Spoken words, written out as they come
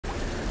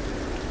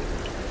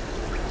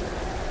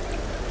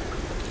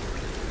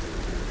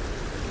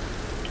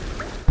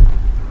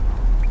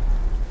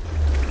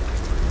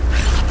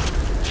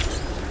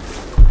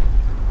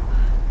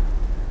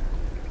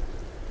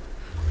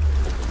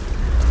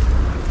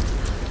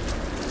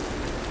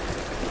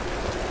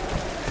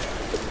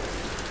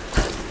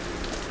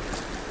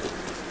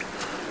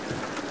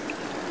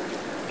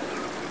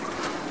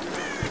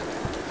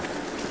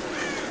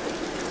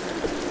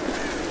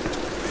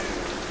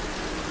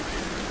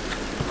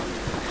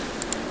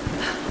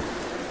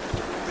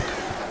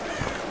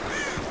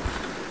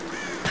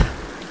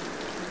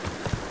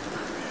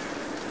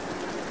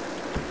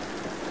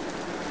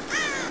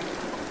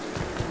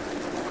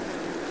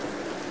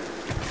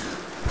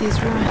these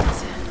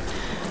ruins.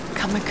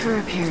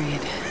 Kamakura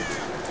period.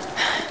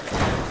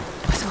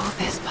 Was all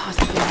this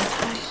part of the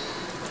anti?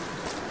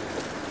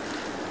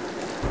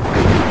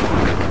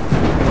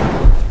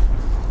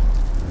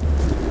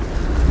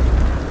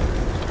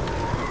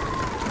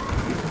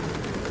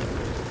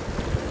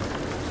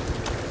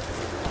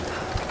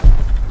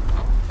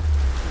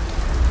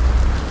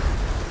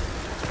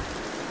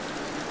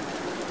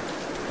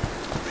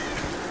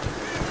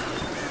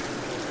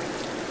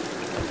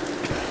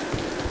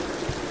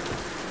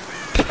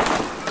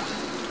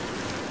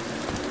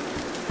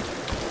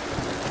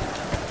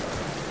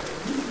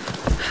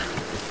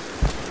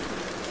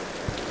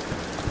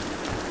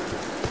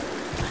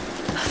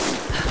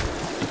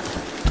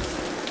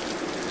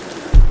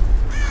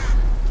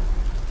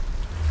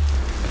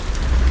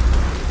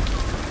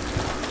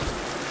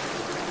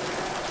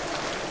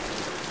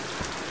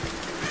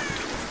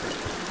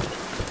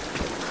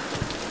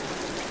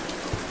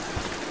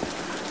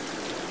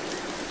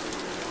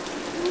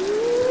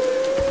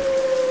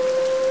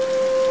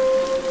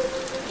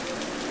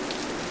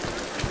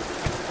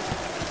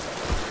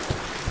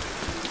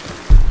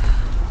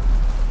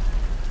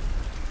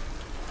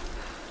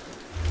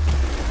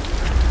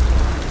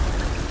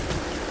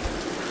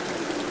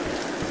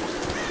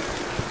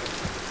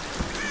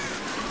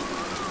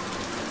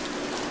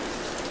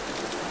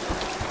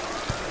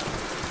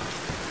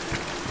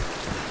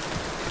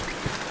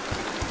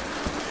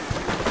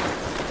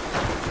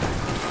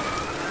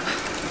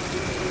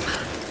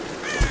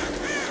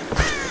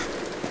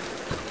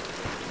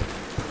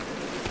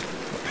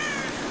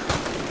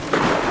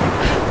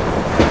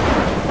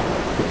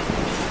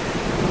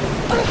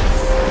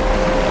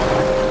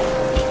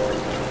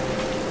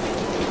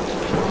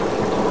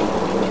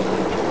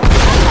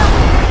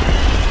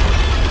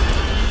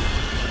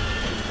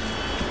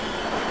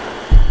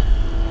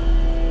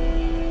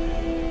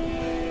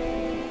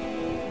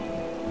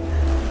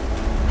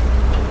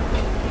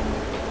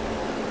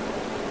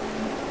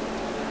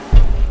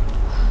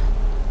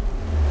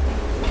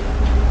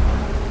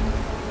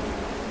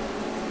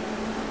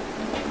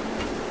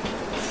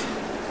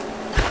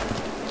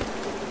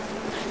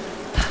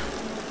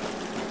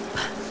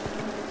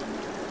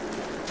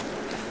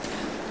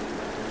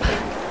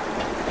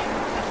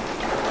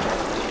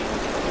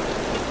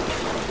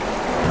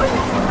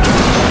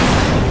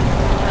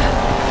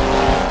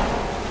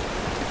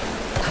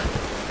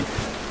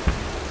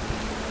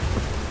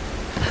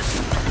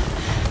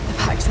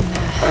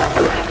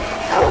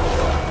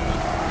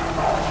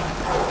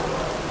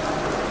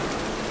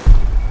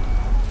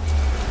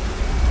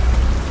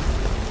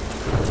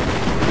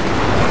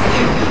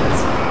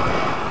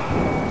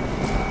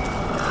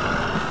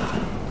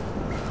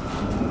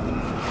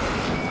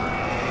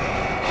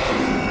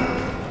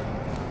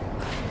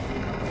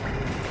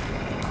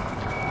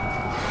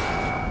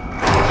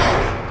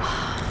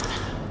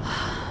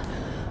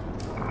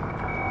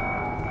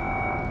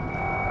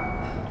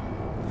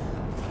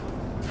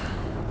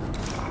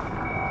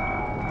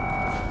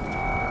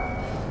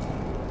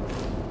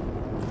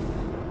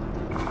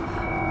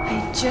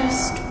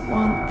 Just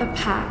want the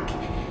pack.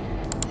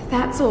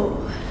 That's all.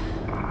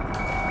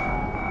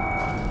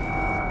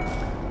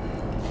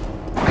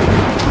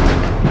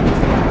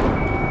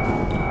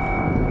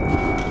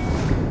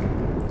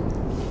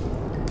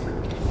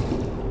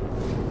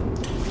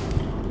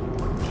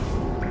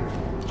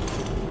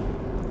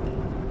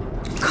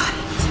 Got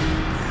it.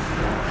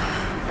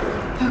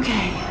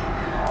 Okay.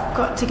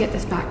 Got to get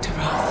this back to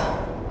Roth.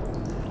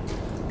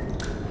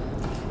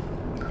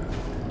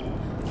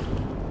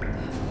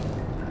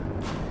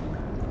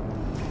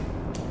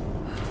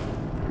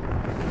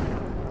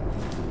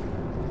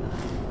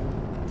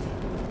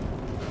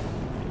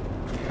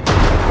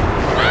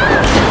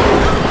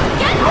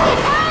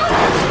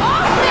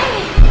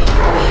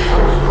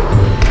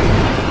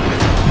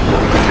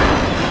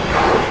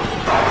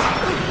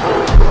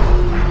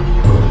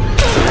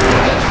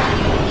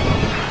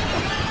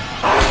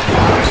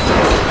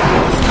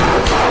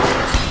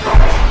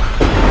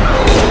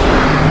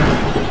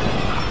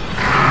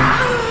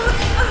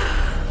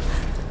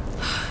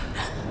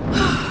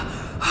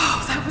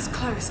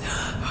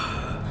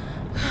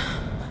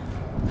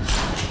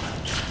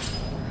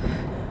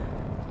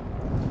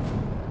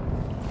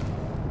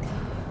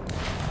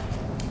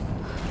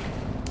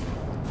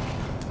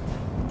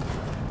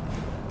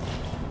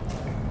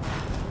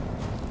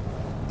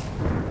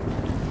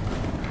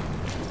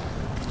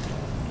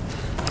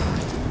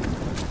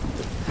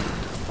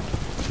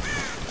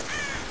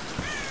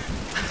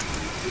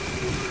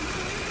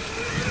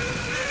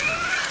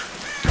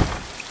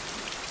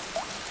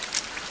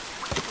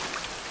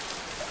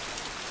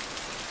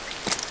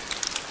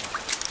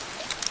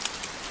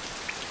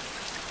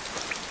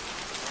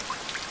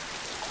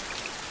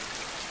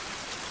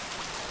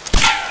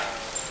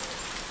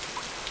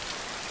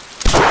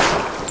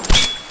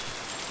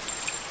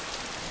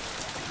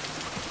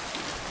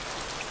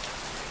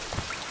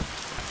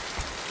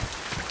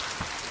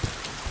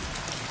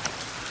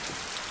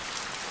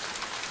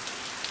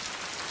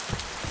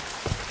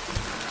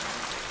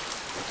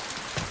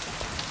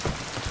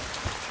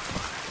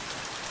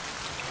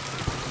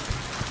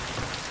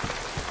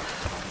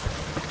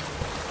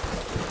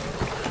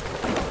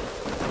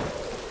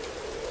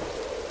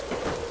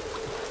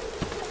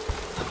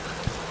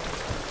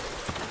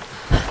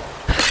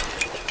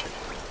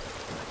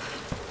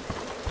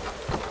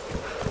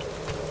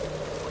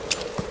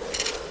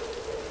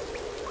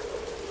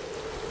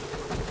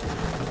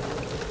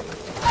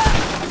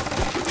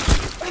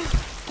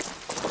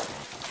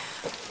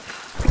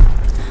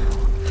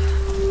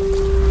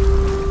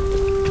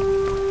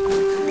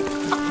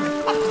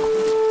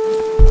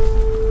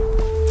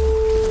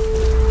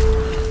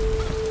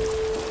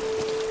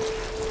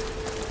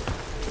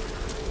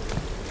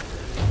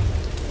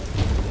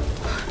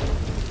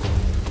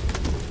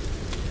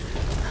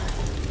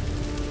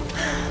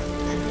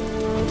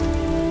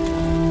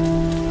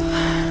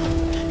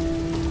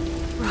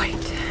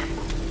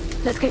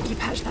 Let's get you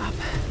patched up.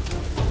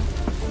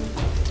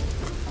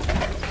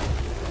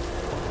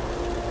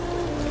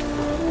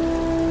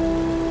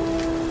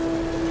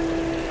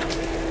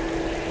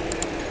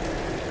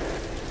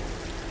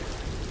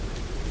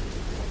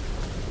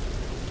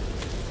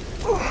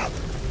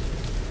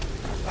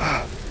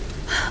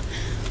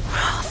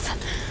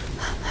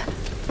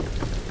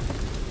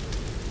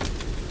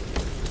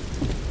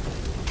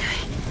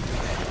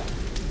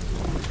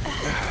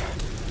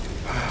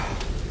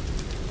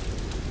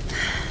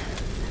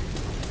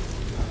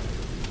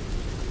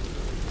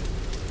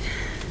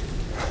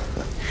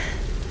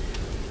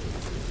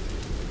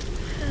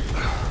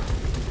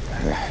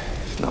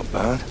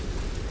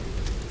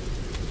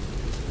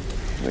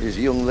 Where does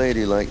a young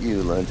lady like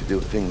you learn to do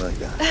a thing like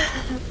that?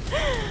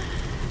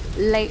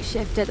 Late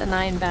shift at the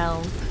 9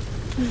 Bells.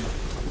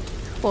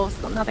 Wolf's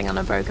got nothing on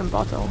a broken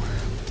bottle.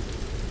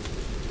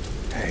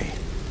 Hey,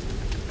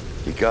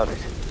 you got it.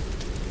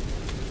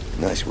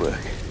 Nice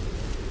work.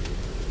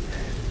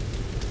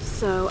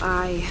 So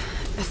I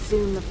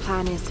assume the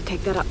plan is to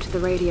take that up to the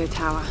radio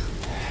tower.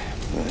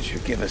 Well, it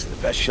should give us the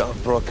best shot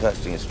of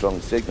broadcasting a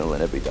strong signal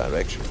in every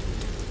direction.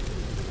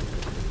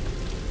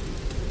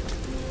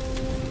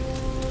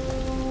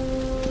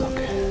 Look,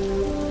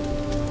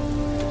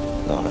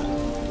 Laura,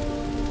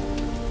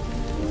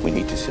 we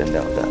need to send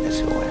out that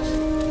SOS.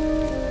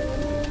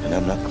 And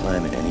I'm not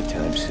climbing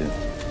anytime soon.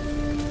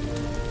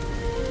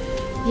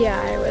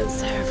 Yeah, I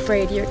was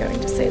afraid you were going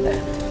to say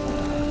that.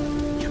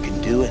 You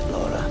can do it,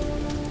 Laura.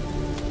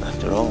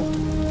 After all,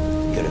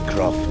 you're a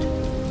Croft.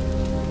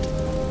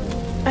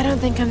 I don't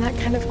think I'm that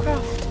kind of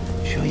Croft.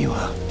 Sure you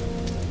are.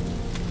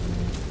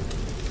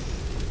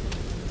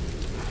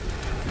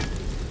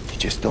 You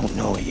just don't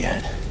know it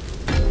yet.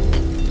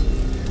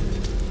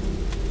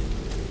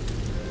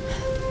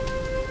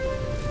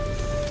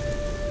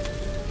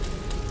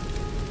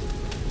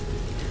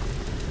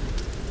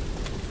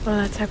 Well,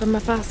 let's hope I'm a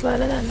fast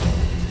learner then.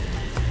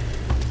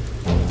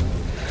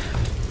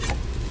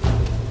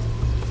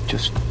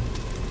 Just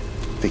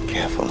be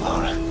careful,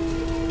 Laura.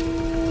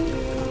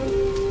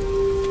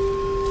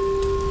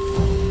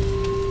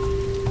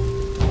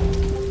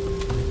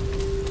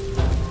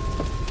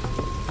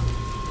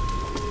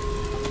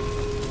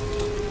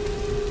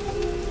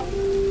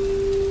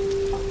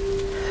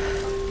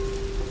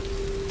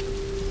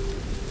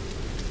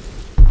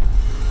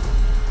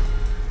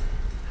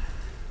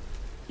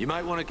 You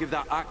might want to give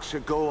that axe a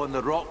go on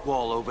the rock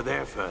wall over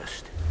there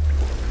first.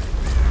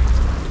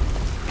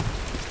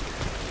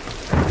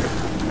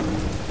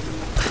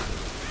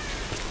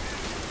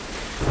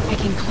 I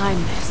can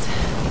climb this.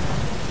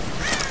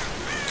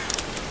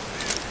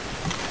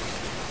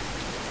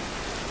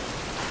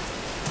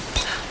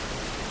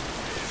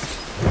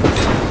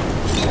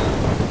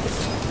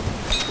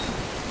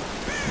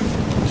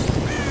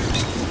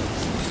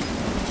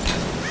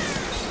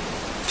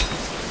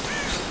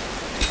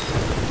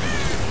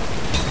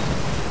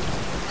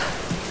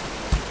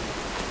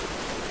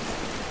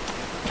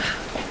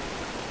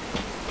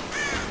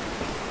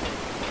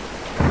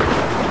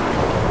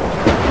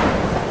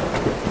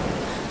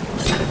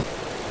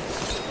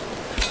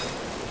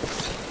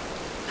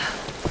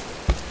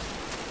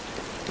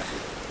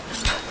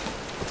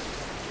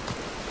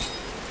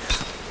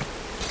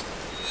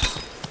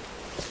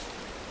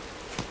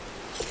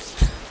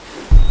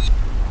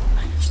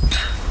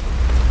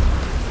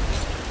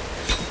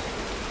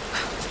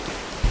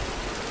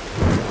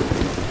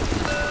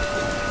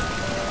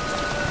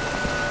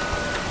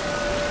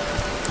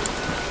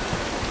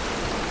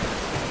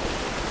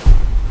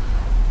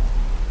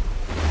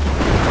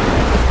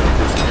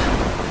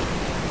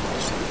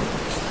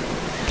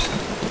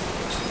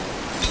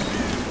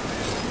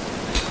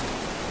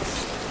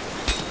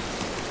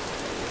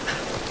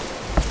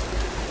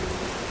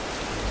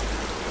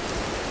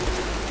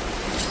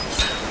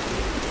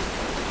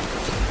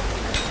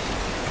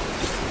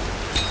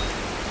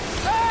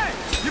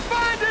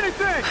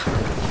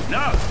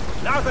 No,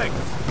 nothing.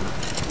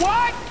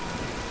 What?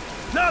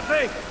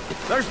 Nothing.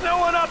 There's no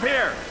one up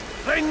here.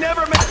 They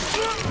never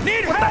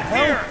need help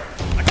here.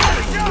 I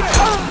gotta go.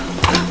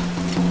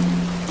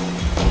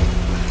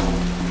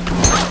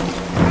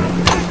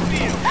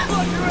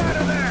 Look, you're out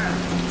of there.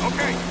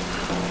 Okay.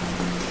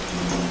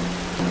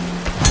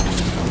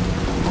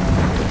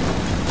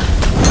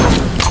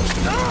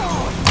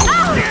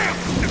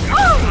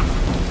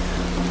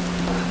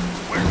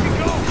 Where'd you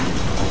go?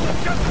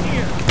 Just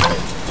here.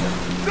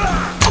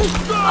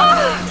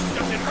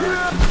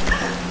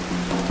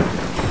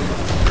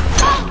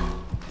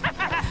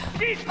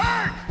 She's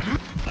hurt!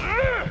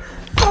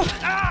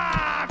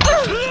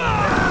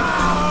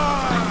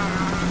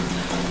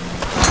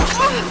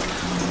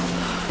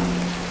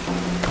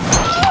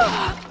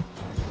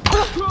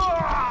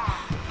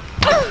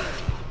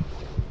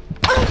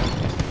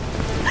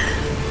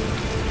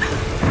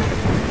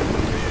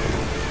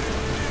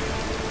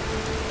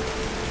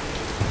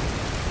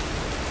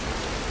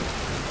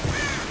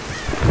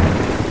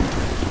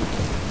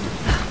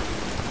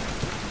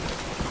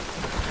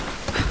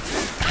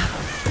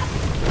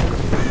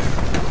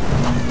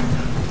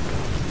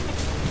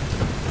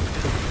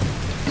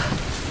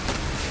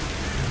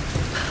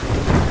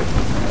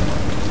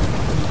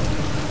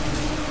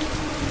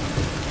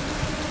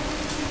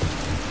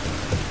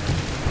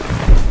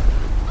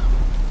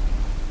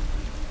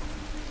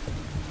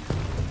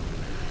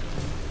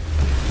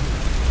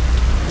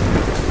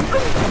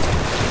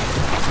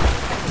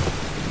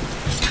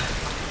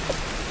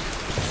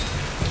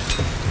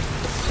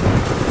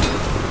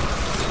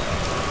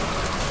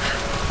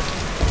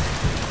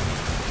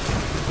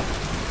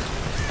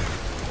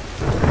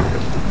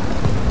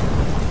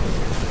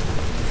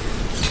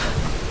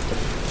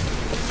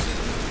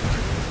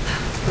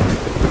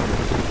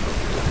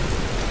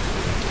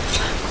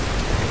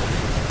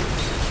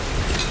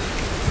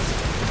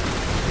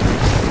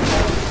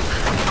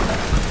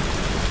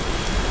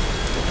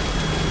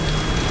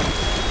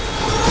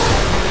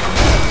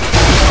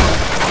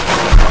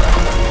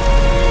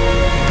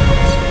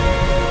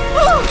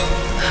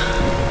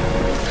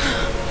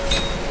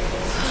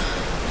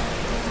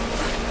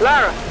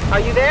 Lara, are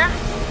you there?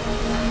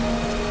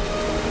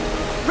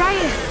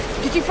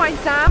 Reyes, did you find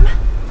Sam?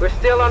 We're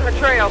still on her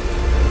trail.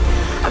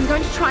 I'm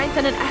going to try and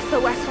send an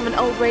SOS from an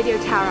old radio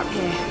tower up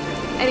here.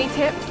 Any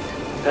tips?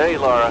 Hey,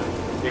 Lara.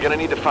 You're gonna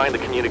need to find the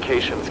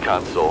communications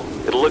console.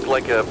 It'll look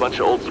like a bunch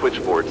of old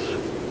switchboards.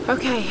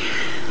 Okay.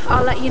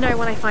 I'll let you know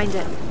when I find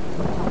it.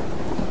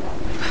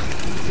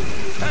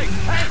 Hey,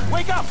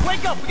 wake up,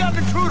 wake up! We got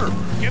an intruder!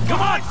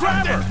 Come on,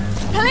 grab her!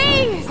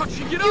 Please!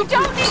 You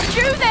don't need to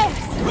do this!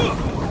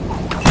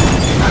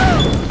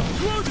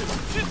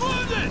 She's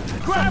wounded!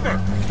 Grab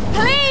her!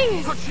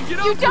 Please!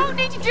 You don't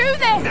need to do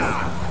this!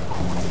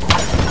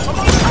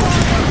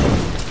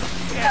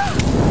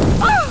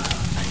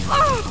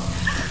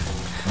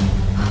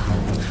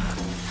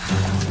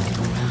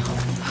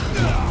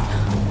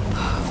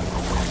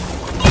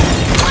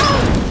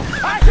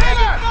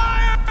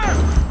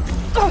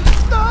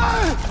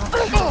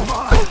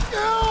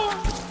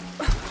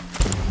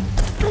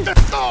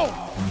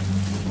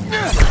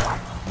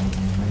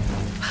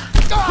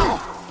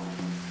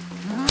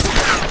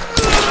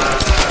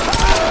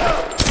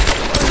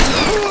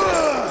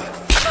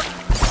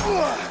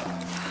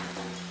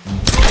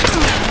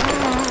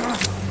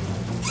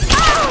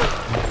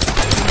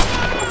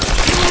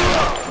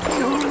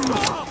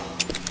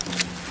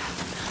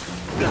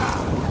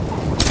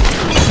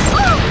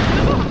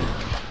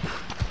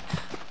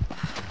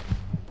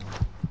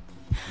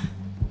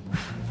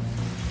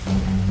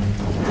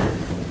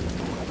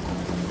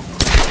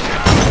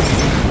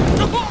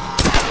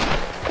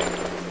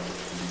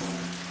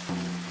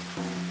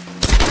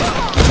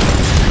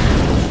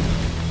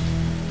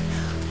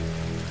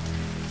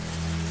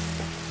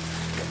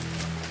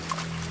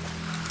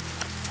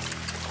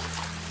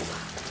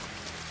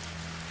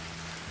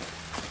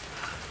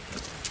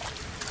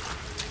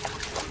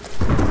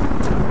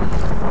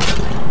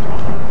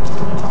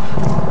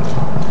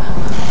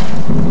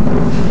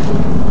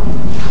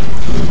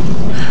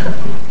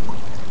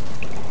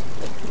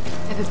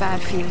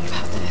 Bad feeling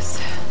about this.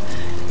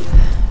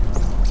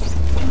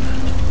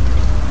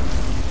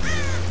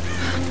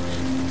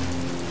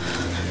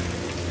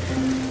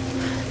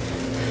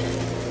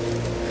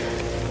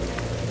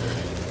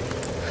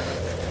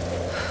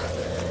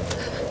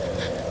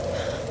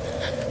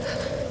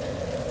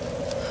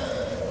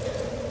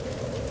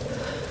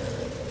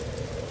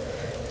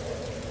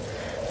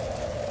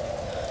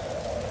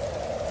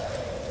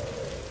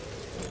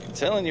 I'm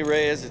telling you,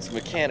 Reyes, it's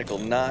mechanical,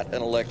 not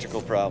an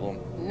electrical problem.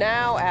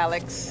 Now,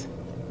 Alex.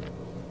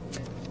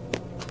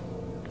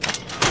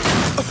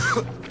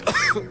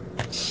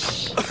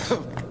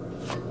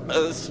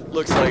 This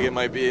looks like it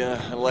might be an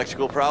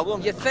electrical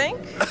problem. You think?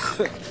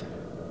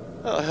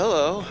 Oh,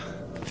 hello.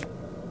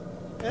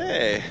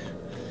 Hey,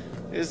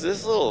 who's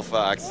this little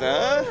fox,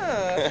 huh?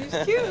 Ah,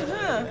 she's cute,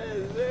 huh?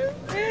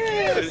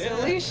 Yeah, it's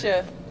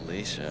Alicia.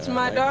 Alicia. It's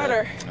my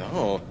daughter. That.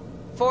 Oh.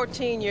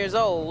 14 years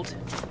old.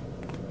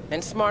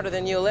 And smarter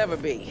than you'll ever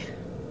be.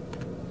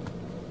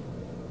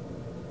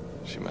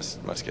 She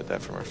must get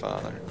that from her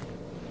father.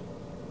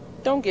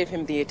 Don't give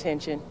him the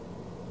attention.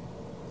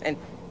 And,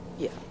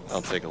 yeah.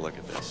 I'll take a look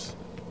at this.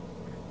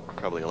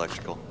 Probably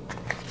electrical.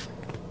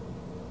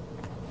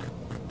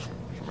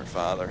 From her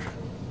father.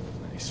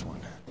 Nice one.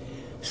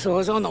 So I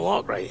was on the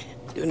lock, right?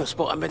 Doing a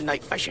spot of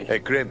midnight fishing. Hey,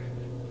 Grim.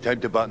 Time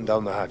to button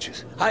down the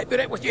hatches. I'd be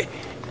right with you.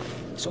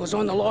 So I was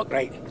on the lock,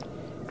 right?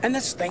 And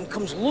this thing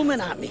comes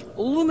looming at me.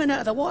 Looming out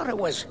of the water it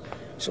was.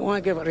 So I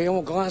give it a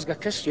old Glasgow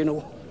kiss, you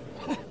know.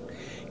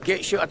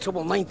 Gets you out of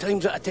trouble 9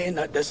 times out of 10,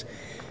 that does.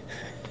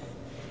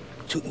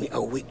 Took me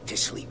a week to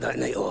sleep that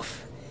night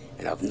off.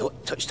 And I've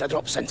not touched a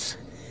drop since.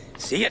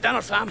 See you at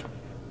dinner, fam.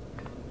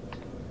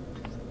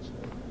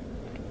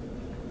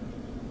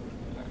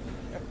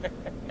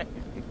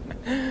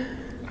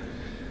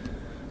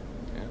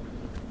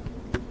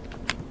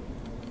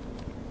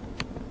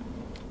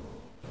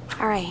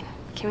 All right,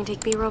 can we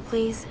take B-roll,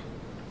 please?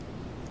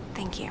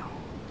 Thank you.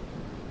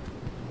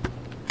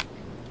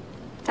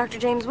 Dr.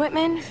 James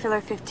Whitman,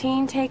 filler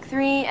 15, take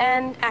 3,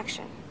 and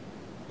action.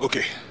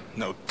 Okay,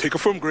 now take a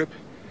firm grip,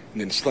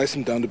 and then slice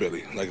him down the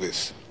belly, like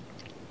this.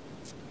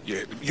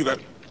 Yeah, you got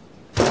it.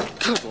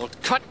 Good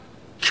Lord, cut!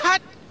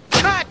 Cut!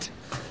 Cut!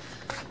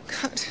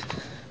 Cut!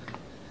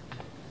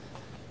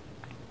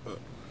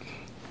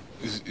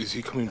 Is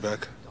he coming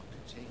back?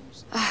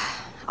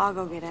 I'll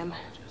go get him.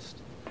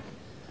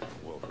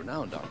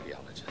 World-renowned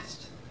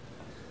archaeologist.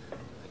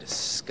 I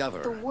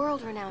discover... The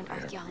world-renowned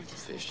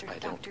archaeologist, fish. Mr.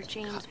 Dr.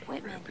 James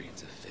Whitman.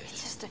 Breeds of fish.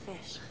 It's just a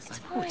fish. It's I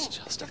fine. know it's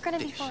just You're a gonna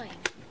be fish. fine.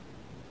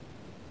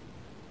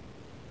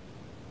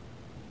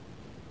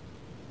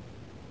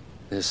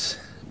 This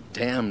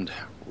damned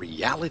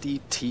reality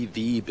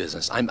TV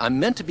business. I'm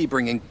meant to be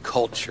bringing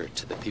culture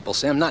to the people,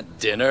 Sam, not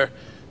dinner.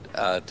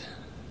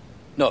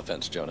 No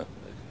offense, Jonah.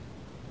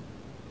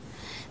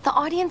 The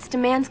audience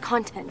demands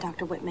content,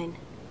 Dr. Whitman.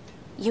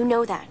 You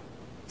know that.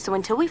 So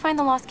until we find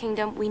the Lost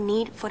Kingdom, we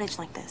need footage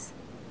like this.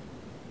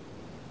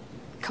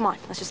 Come on,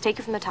 let's just take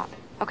it from the top,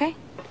 okay?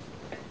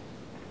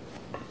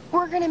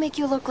 We're gonna make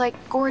you look like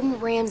Gordon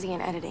Ramsay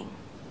in editing.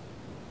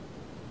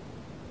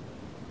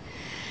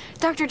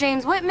 Dr.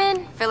 James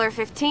Whitman, filler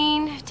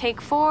 15, take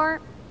 4,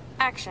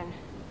 action.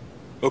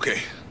 Okay,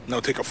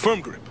 now take a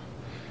firm grip.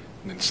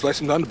 And then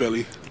slice him down the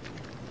belly.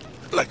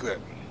 Like that.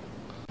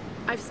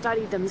 I've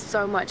studied them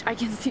so much, I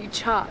can see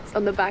charts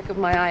on the back of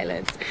my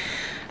eyelids.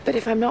 But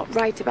if I'm not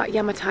right about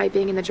Yamatai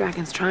being in the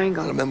Dragon's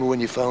Triangle... I remember when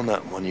you found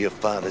that in one of your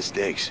father's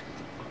digs.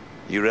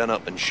 You ran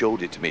up and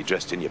showed it to me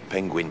dressed in your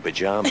penguin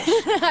pajamas.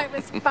 I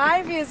was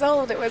 5 years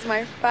old. It was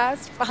my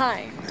first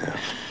find. Yeah.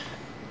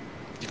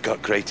 You've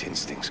got great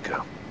instincts,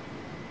 girl.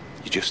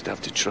 You just have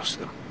to trust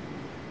them.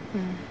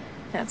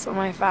 That's what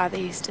my father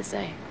used to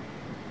say.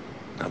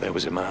 Now, there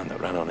was a man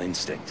that ran on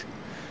instinct.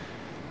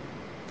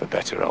 For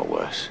better or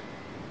worse.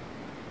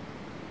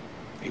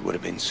 He would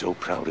have been so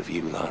proud of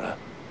you, Lara.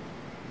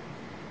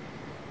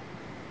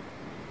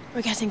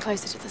 We're getting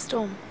closer to the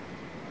storm.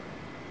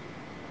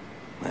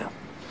 Well,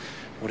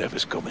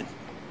 whatever's coming,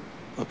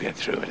 we'll get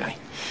through it, eh?